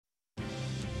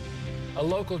A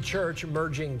local church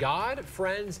merging God,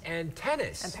 friends, and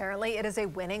tennis. Apparently, it is a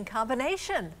winning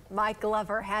combination. Mike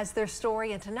Glover has their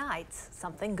story in tonight's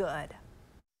Something Good.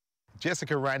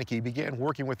 Jessica Reinike began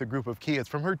working with a group of kids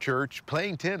from her church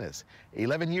playing tennis.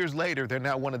 11 years later, they're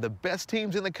now one of the best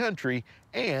teams in the country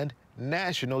and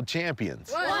national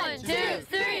champions. 1, 2,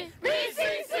 3,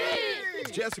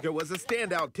 BCC! Jessica was a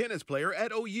standout tennis player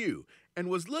at OU and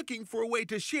was looking for a way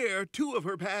to share two of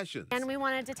her passions. And we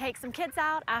wanted to take some kids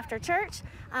out after church,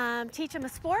 teach them a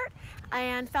sport,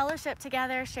 and fellowship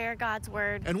together, share God's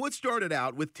word. And what started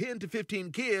out with 10 to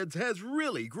 15 kids has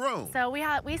really grown. So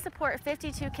we support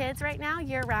 52 kids right now,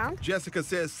 year-round. Jessica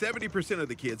says 70% of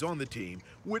the kids on the team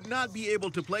would not be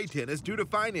able to play tennis due to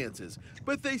finances,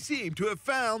 but they seem to have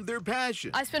found their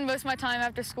passion. I spend most of my time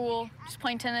after school just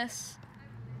playing tennis.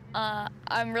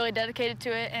 I'm really dedicated to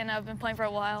it, and I've been playing for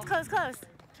a while. Close, close.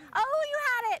 Oh, you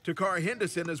had it! Takara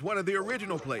Henderson is one of the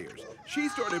original players. She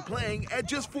started playing at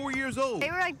just 4 years old.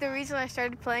 They were like the reason I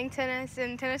started playing tennis,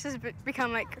 and tennis has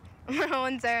become like my whole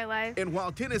entire life. And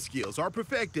while tennis skills are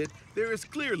perfected, there is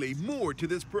clearly more to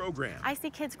this program. I see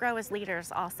kids grow as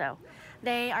leaders also.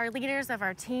 They are leaders of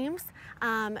our teams.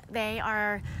 They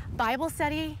are Bible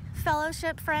study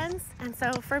fellowship friends, and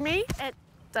so for me, it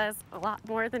does a lot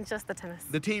more than just the tennis.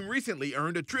 The team recently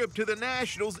earned a trip to the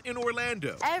Nationals in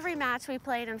Orlando. Every match we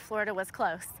played in Florida was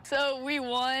close. So we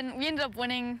won. We ended up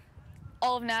winning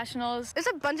all of Nationals. There's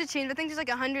a bunch of teams. I think there's like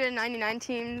 199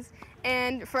 teams.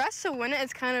 And for us to win it,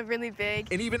 it's kind of really big.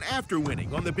 And even after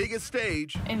winning on the biggest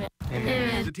stage, Amen.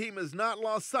 The team has not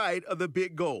lost sight of the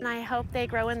big goal. And I hope they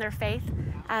grow in their faith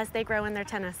as they grow in their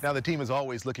tennis. Now, the team is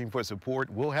always looking for support.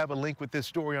 We'll have a link with this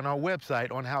story on our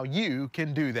website on how you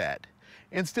can do that.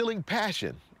 Instilling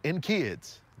passion in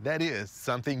kids, that is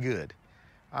something good.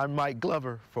 I'm Mike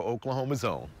Glover for Oklahoma's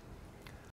Own.